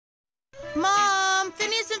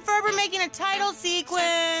Ferb are making a title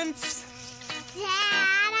sequence.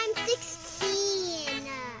 Dad, I'm 16.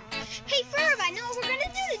 Hey, Ferb, I know what we're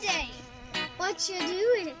gonna do today. What you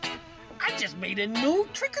doing? I just made a new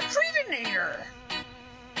trick-or-treatinator.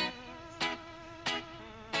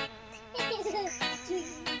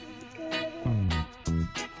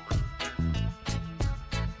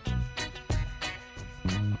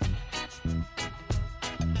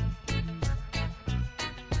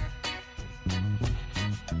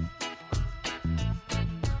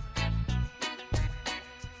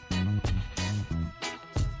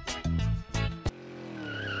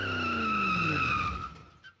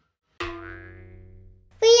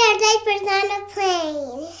 Diapers on a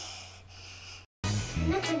plane.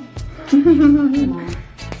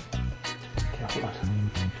 Okay, hold on.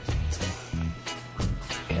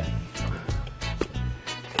 Okay.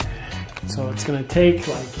 So it's gonna take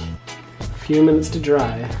like a few minutes to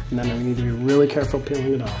dry, and then we need to be really careful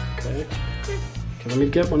peeling it off, okay? Okay, let me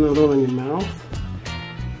get another one in your mouth.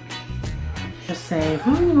 Just say,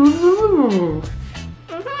 ooh.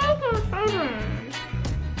 Okay,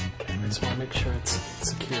 I just wanna make sure it's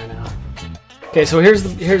secure now. Okay, so here's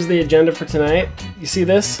the agenda for tonight. You see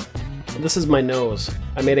this? This is my nose.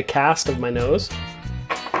 I made a cast of my nose,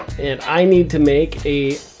 and I need to make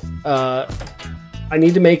a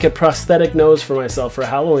prosthetic nose for myself for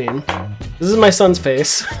Halloween. This is my son's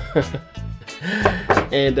face,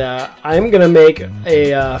 and I'm gonna make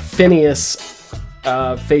a Phineas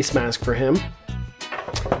face mask for him.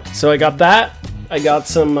 So I got that. I got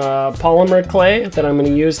some polymer clay that I'm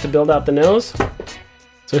gonna use to build out the nose.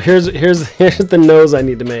 So here's the nose I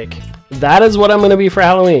need to make. That is what I'm gonna be for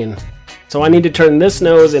Halloween. So I need to turn this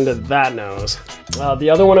nose into that nose. The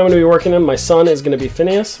other one I'm gonna be working on, my son is gonna be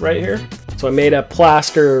Phineas right here. So I made a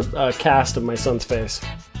plaster cast of my son's face.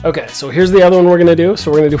 Okay, so here's the other one we're gonna do.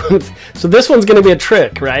 So we're gonna do, so this one's gonna be a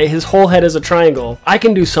trick, right? His whole head is a triangle. I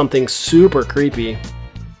can do something super creepy.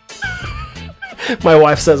 My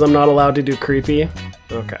wife says I'm not allowed to do creepy.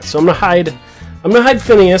 Okay, so I'm gonna hide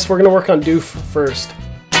Phineas. We're gonna work on Doof first.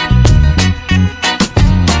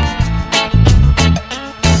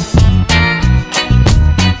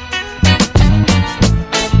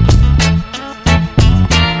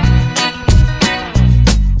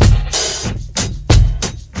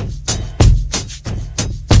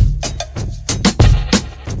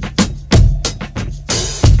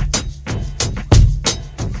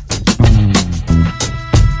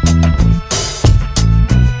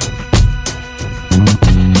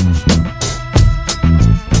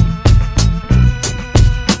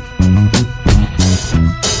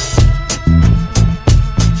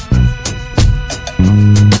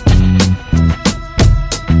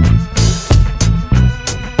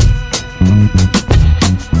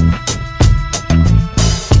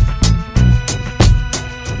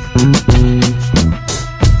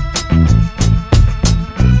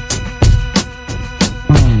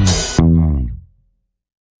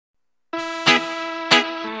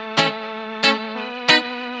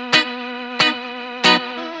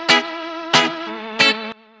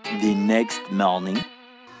 The next morning.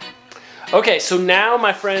 Okay, so now,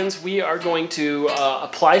 my friends, we are going to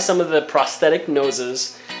apply some of the prosthetic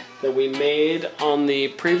noses that we made on the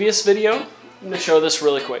previous video. I'm going to show this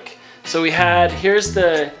really quick. So we had, here's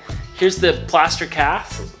the plaster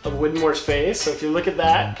cast of Widmore's face. So if you look at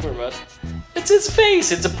that, come here, bud. It's his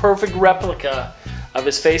face. It's a perfect replica of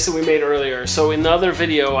his face that we made earlier. So in the other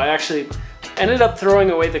video, I actually ended up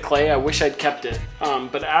throwing away the clay. I wish I'd kept it.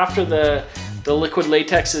 But after the liquid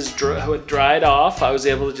latex is dried off, I was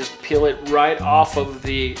able to just peel it right off of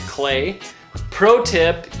the clay. Pro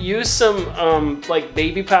tip, use some like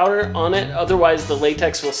baby powder on it, otherwise the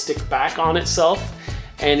latex will stick back on itself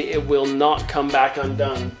and it will not come back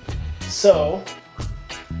undone. So,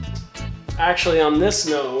 actually on this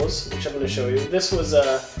nose, which I'm going to show you, this was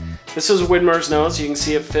Widmore's nose. You can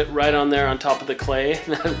see it fit right on there on top of the clay.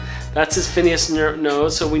 That's his Phineas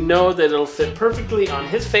nose, so we know that it'll fit perfectly on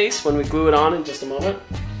his face when we glue it on in just a moment.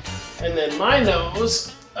 And then my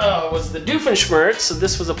nose was the Doofenshmirtz, so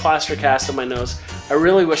this was a plaster cast of my nose. I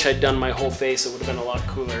really wish I'd done my whole face, it would have been a lot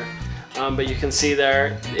cooler. But you can see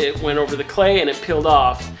there, it went over the clay and it peeled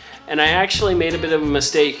off. And I actually made a bit of a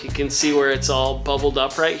mistake. You can see where it's all bubbled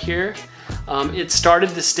up right here. It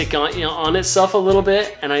started to stick on itself a little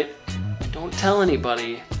bit, and I don't tell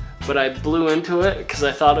anybody, but I blew into it because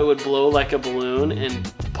I thought it would blow like a balloon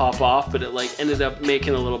and pop off, but it like ended up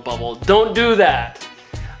making a little bubble. Don't do that.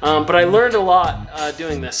 But I learned a lot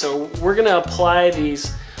doing this. So we're gonna apply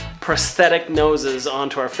these prosthetic noses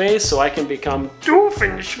onto our face so I can become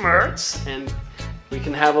Doofenshmirtz and we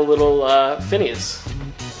can have a little Phineas.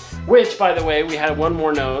 which, by the way, we had one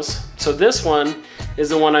more nose. So this one is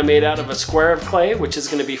the one I made out of a square of clay, which is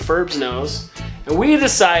gonna be Ferb's nose. And we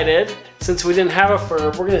decided, since we didn't have a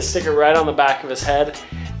Ferb, we're gonna stick it right on the back of his head,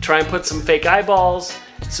 try and put some fake eyeballs,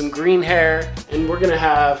 some green hair, and we're gonna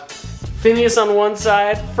have Phineas on one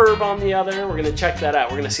side, Ferb on the other. We're gonna check that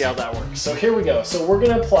out. We're gonna see how that works. So here we go. So we're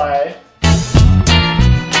gonna apply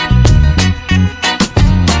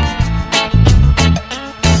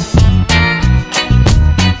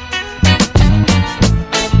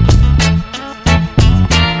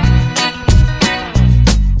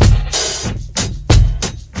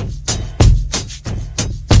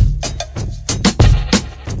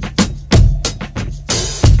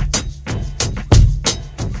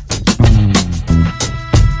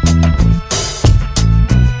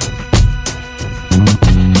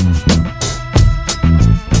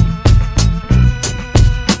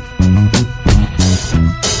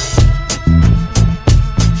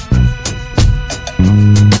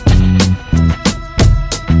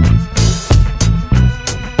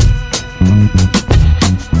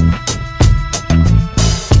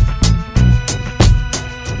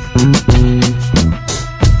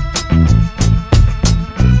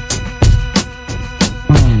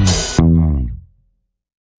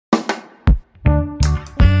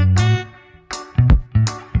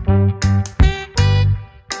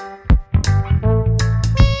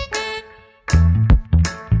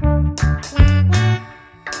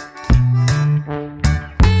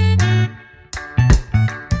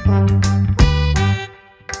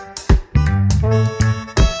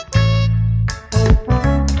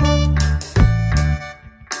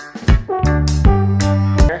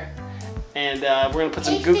we're gonna put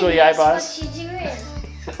some googly eyeballs. What you doing?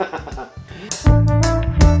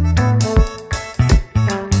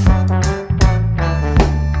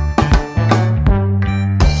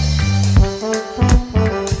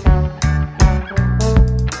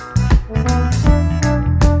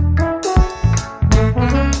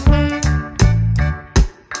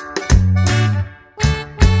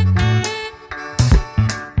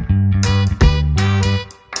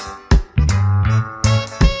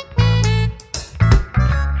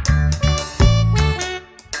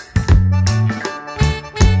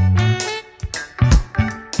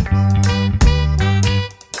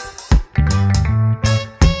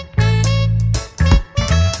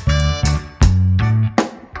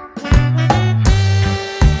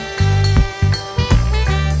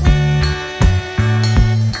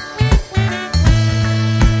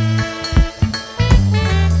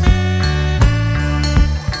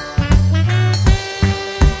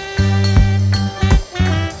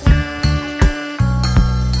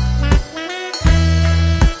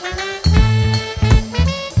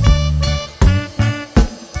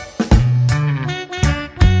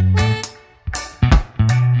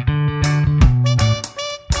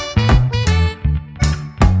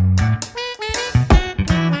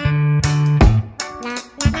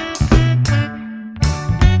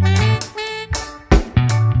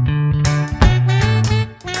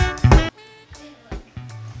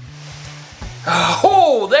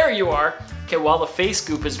 Oh, there you are. Okay, while the face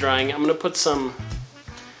goop is drying, I'm gonna put some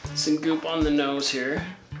goop on the nose here.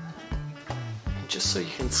 And just so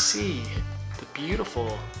you can see the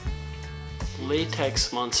beautiful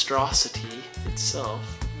latex monstrosity itself.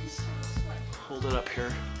 Hold it up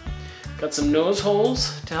here. Got some nose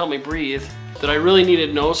holes to help me breathe. That I really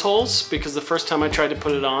needed nose holes because the first time I tried to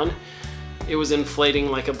put it on, it was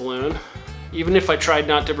inflating like a balloon. Even if I tried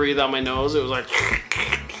not to breathe out my nose, it was like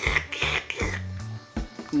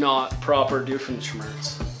not proper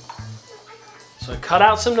Doofenshmirtz. So I cut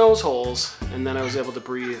out some nose holes and then I was able to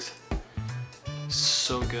breathe.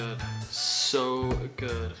 So good, so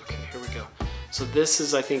good. Okay, here we go. So this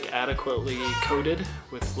is, I think, adequately coated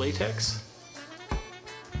with latex.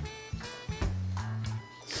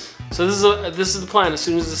 So this is the plan. As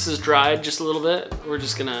soon as this is dried just a little bit, we're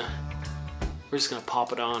just gonna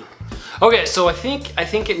pop it on. Okay, so I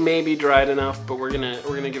think it may be dried enough, but we're gonna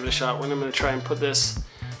give it a shot. I'm gonna try and put this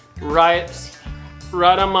right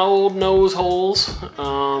on my old nose holes,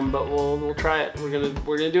 but we'll try it. We're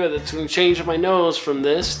gonna do it. It's gonna change my nose from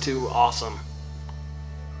this to awesome.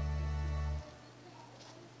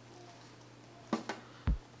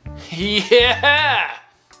 Yeah!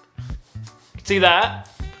 See that?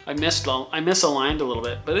 I misaligned a little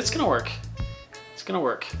bit, but it's gonna work. It's gonna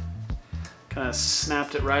work. Kind of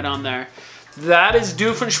snapped it right on there. That is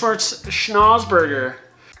Doofenshmirtz Schnauzburger.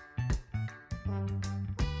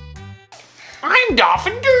 I'm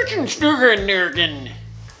Doofenshmirtz.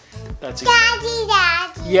 That's it.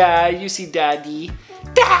 Daddy. Yeah, you see Daddy.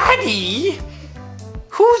 Daddy?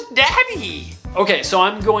 Who's Daddy? Okay, so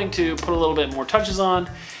I'm going to put a little bit more touches on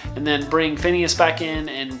and then bring Phineas back in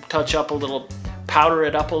and touch up a little, powder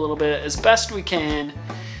it up a little bit as best we can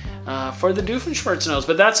for the Doofenshmirtz nose.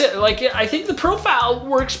 But that's it. Like, I think the profile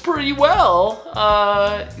works pretty well.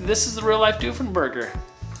 This is the real life Doofenburger.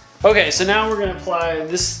 Okay, so now we're gonna apply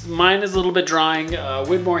this. Mine is a little bit drying.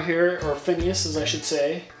 Widmore here, or Phineas as I should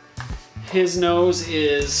say, his nose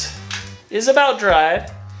is about dried.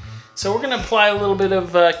 So we're gonna apply a little bit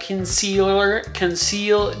of concealer.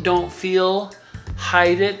 Conceal, don't feel,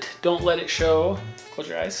 hide it, don't let it show. Close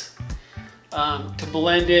your eyes. To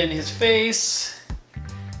blend in his face.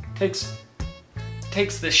 Takes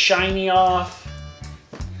the shiny off.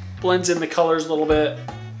 Blends in the colors a little bit.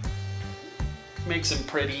 Makes him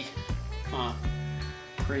pretty.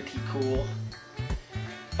 Pretty cool.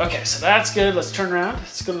 Okay, so that's good. Let's turn around.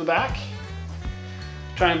 Let's go to the back.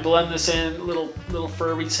 Try and blend this in, little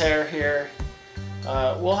Ferby's hair here.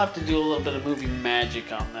 We'll have to do a little bit of movie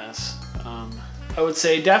magic on this. I would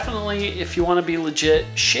say definitely, if you want to be legit,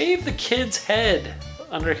 shave the kid's head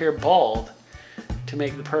under here bald to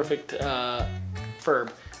make the perfect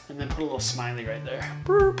Ferb. And then put a little smiley right there.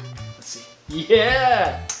 Burp. Let's see.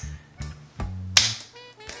 Yeah!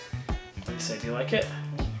 What do you say? Do you like it?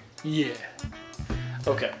 Yeah.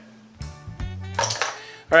 Okay.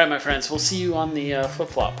 All right, my friends, we'll see you on the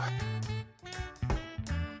flip-flop.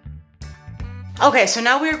 Okay, so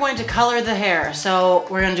now we're going to color the hair. So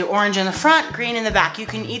we're gonna do orange in the front, green in the back. You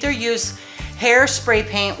can either use hair spray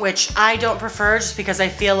paint, which I don't prefer just because I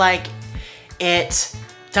feel like it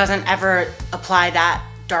doesn't ever apply that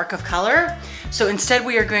dark of color. So instead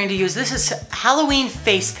we are going to use, this is Halloween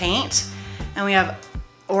face paint, and we have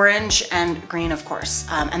orange and green, of course.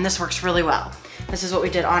 And this works really well. This is what we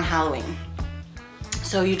did on Halloween.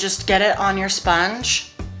 So you just get it on your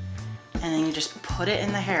sponge and then you just put it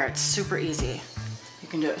in the hair. It's super easy. You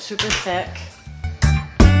can do it super thick.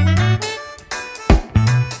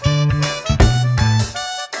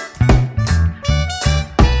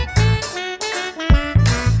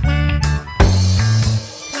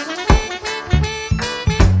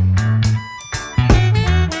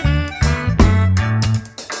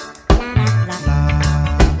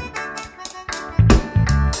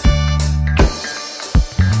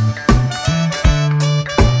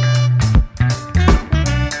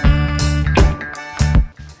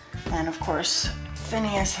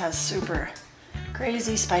 Phineas has super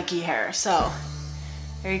crazy spiky hair. So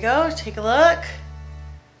there you go, take a look.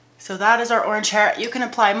 So that is our orange hair. You can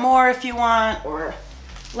apply more if you want or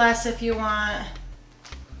less if you want.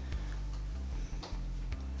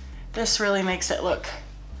 This really makes it look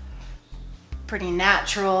pretty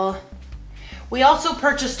natural. We also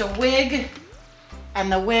purchased a wig, and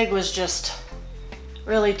the wig was just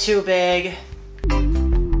really too big.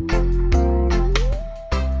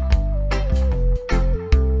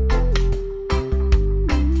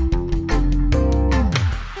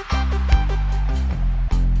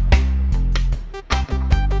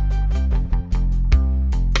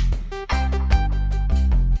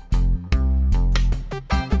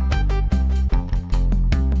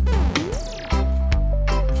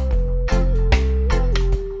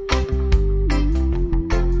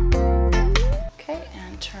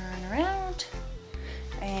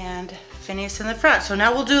 Phineas in the front. So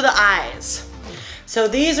now we'll do the eyes. So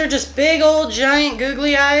these are just big old giant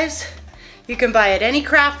googly eyes. You can buy at any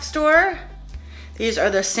craft store. These are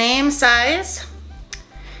the same size.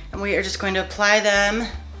 And we are just going to apply them.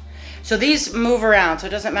 So these move around, so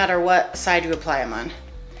it doesn't matter what side you apply them on.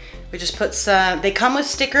 We just put some, they come with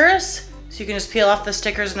stickers, so you can just peel off the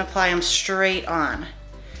stickers and apply them straight on.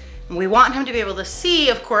 And we want him to be able to see,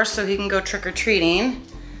 of course, so he can go trick-or-treating.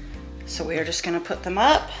 So we are just gonna put them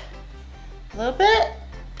up a little bit,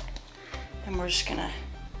 and we're just gonna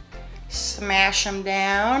smash them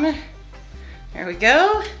down. There we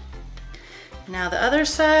go. Now the other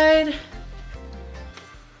side,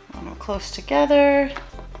 a little close together.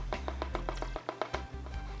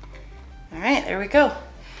 All right, there we go.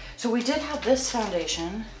 So we did have this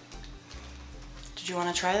foundation. Did you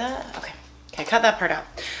want to try that? Okay. Okay, cut that part out.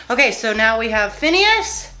 Okay, so now we have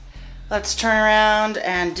Phineas. Let's turn around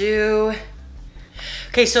and do.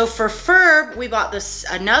 Okay, so for Ferb, we bought this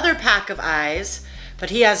another pack of eyes, but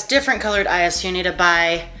he has different colored eyes, so you need to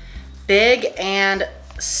buy big and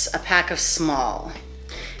a pack of small.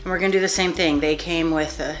 And we're gonna do the same thing. They came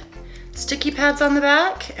with sticky pads on the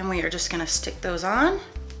back, and we are just gonna stick those on.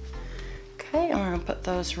 Okay, and we're gonna put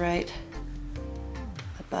those right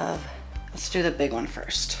above. Let's do the big one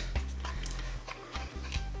first.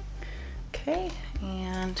 Okay,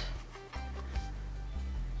 and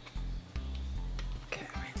okay,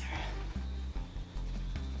 right there.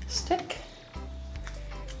 Stick.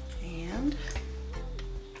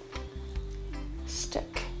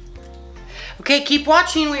 Okay, keep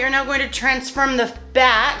watching. We are now going to transform the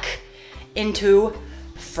back into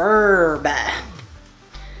Ferb.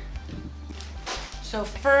 So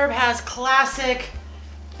Ferb has classic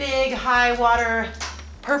big high water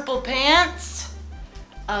purple pants,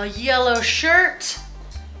 a yellow shirt,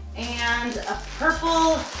 and a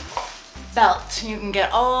purple belt. You can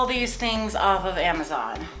get all these things off of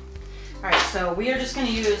Amazon. All right, so we are just gonna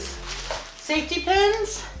use safety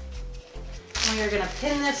pins. And we are gonna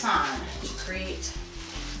pin this on to create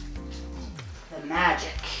the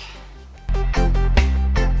magic.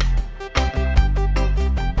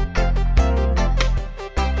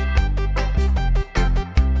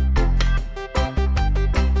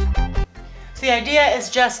 So the idea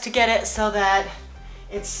is just to get it so that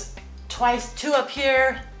it's twice, 2 up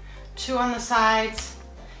here, 2 on the sides,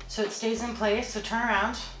 so it stays in place. So turn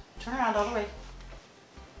around all the way.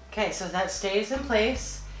 Okay, so that stays in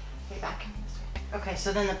place. Okay, back in this way. Okay,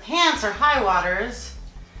 so then the pants are high waters.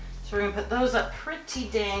 So we're gonna put those up pretty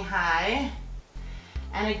dang high.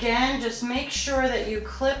 And again, just make sure that you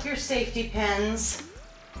clip your safety pins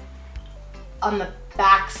on the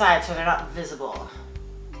back side so they're not visible.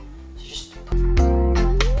 So just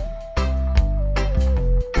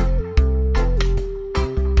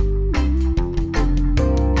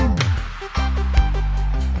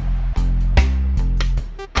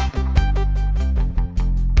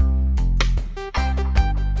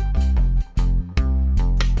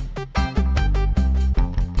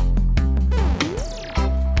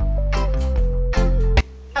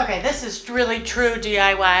this is really true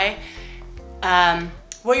DIY.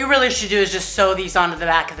 What you really should do is just sew these onto the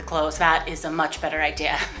back of the clothes. That is a much better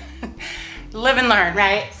idea. Live and learn,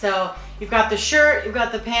 right? So you've got the shirt, you've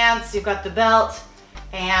got the pants, you've got the belt,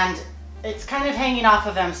 and it's kind of hanging off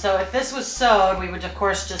of them. So if this was sewed, we would of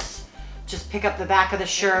course just pick up the back of the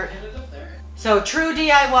shirt. So true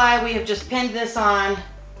DIY, we have just pinned this on.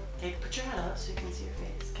 Okay, put your head up so you can see your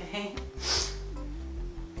face, okay?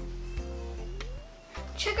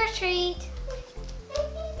 Trick or treat.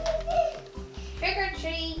 Trick or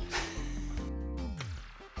treat.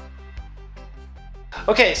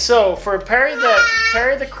 Okay, so for Perry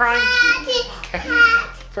the crying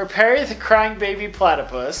baby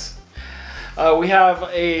platypus, we have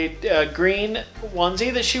a green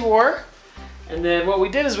onesie that she wore, and then what we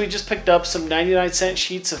did is we just picked up some 99-cent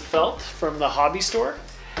sheets of felt from the hobby store.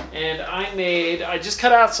 And I just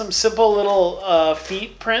cut out some simple little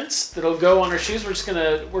feet prints that'll go on her shoes.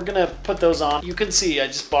 We're gonna put those on. You can see I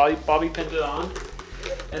just bobby pinned it on,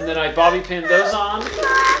 and then I bobby pinned those on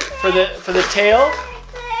for the tail.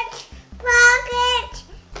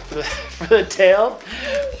 For the tail,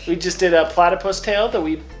 we just did a platypus tail that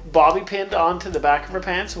we bobby pinned onto the back of her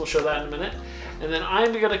pants. We'll show that in a minute. And then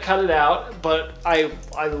I'm gonna cut it out, but I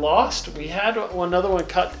lost. We had another one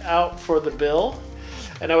cut out for the bill.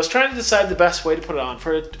 And I was trying to decide the best way to put it on.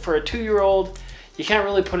 For a 2-year-old, you can't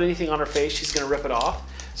really put anything on her face. She's gonna rip it off.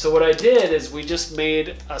 So what I did is we just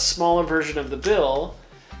made a smaller version of the bill,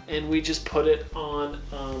 and we just put it on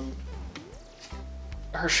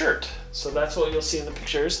her shirt. So that's what you'll see in the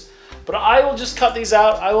pictures. But I will just cut these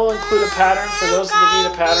out. I will include a pattern for those that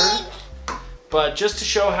need a pattern. But just to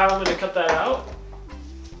show how I'm gonna cut that out,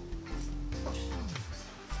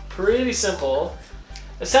 pretty simple.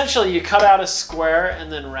 Essentially, you cut out a square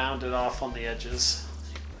and then round it off on the edges.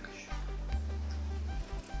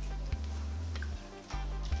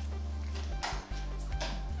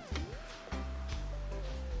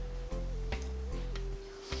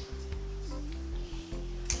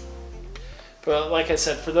 But like I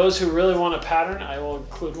said, for those who really want a pattern, I will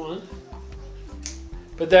include one.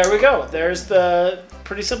 But there we go. There's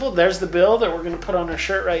pretty simple. There's the bill that we're going to put on her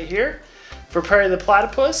shirt right here for Perry the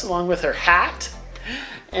Platypus, along with her hat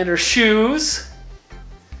and her shoes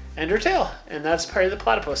and her tail. And that's Perry the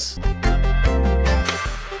Platypus.